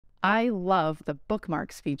I love the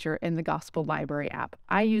bookmarks feature in the Gospel Library app.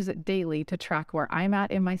 I use it daily to track where I'm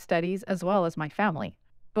at in my studies as well as my family.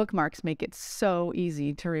 Bookmarks make it so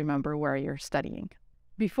easy to remember where you're studying.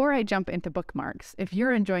 Before I jump into bookmarks, if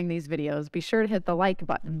you're enjoying these videos, be sure to hit the like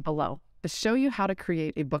button below. To show you how to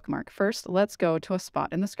create a bookmark, first let's go to a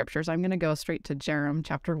spot in the scriptures. I'm going to go straight to Jeremiah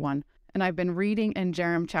chapter 1. And I've been reading in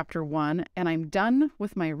Jeremiah chapter 1, and I'm done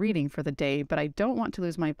with my reading for the day, but I don't want to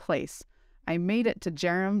lose my place. I made it to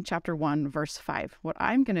Jeremiah chapter 1, verse 5. What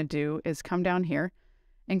I'm going to do is come down here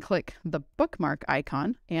and click the bookmark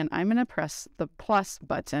icon, and I'm going to press the plus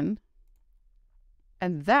button.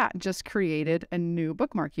 And that just created a new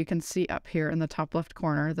bookmark. You can see up here in the top left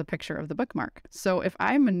corner the picture of the bookmark. So if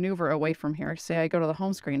I maneuver away from here, say I go to the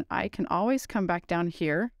home screen, I can always come back down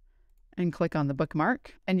here and click on the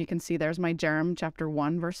bookmark. And you can see there's my Jeremiah chapter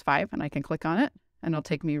 1, verse 5, and I can click on it and it'll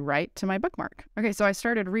take me right to my bookmark. Okay, so I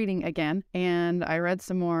started reading again and I read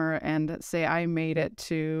some more, and say I made it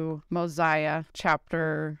to Mosiah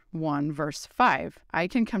chapter 1, verse 5. I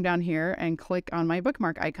can come down here and click on my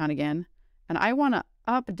bookmark icon again, and I want to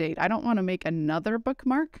update. I don't want to make another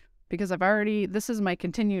bookmark because this is my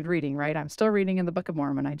continued reading, right? I'm still reading in the Book of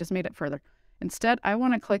Mormon. I just made it further. Instead, I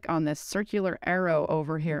want to click on this circular arrow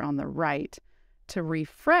over here on the right to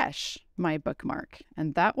refresh my bookmark.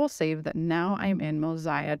 And that will save that now I'm in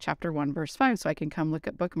Mosiah chapter 1, verse 5. So I can come look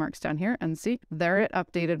at bookmarks down here and see there it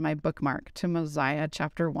updated my bookmark to Mosiah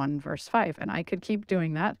chapter 1, verse 5. And I could keep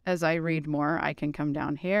doing that as I read more. I can come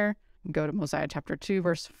down here, go to Mosiah chapter 2,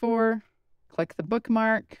 verse 4, click the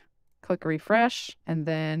bookmark, click refresh, and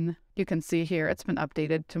then you can see here it's been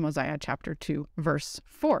updated to Mosiah chapter 2, verse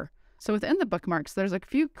 4. So within the bookmarks, there's a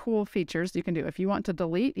few cool features you can do. If you want to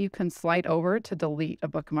delete, you can slide over to delete a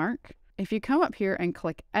bookmark. If you come up here and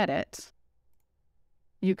click edit,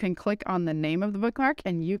 you can click on the name of the bookmark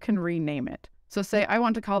and you can rename it. So say I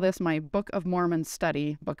want to call this my Book of Mormon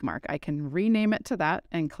study bookmark. I can rename it to that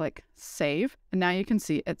and click save. And now you can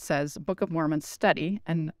see it says Book of Mormon study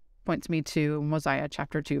and points me to Mosiah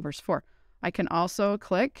chapter 2, verse 4. I can also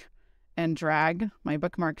click and drag my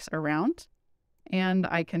bookmarks around, and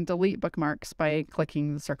I can delete bookmarks by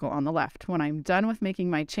clicking the circle on the left. When I'm done with making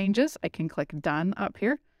my changes, I can click done up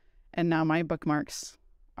here, and now my bookmarks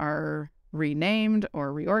are renamed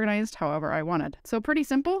or reorganized however I wanted. So pretty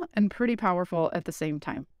simple and pretty powerful at the same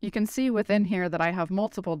time. You can see within here that I have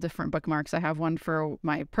multiple different bookmarks. I have one for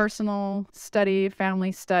my personal study,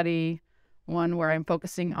 family study, one where I'm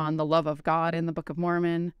focusing on the love of God in the Book of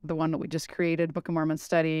Mormon, the one that we just created, Book of Mormon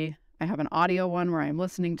study. I have an audio one where I'm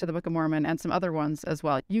listening to the Book of Mormon, and some other ones as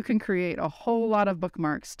well. You can create a whole lot of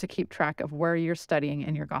bookmarks to keep track of where you're studying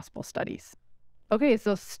in your gospel studies. Okay,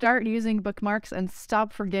 so start using bookmarks and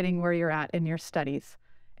stop forgetting where you're at in your studies.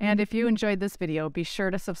 And if you enjoyed this video, be sure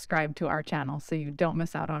to subscribe to our channel so you don't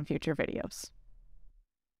miss out on future videos.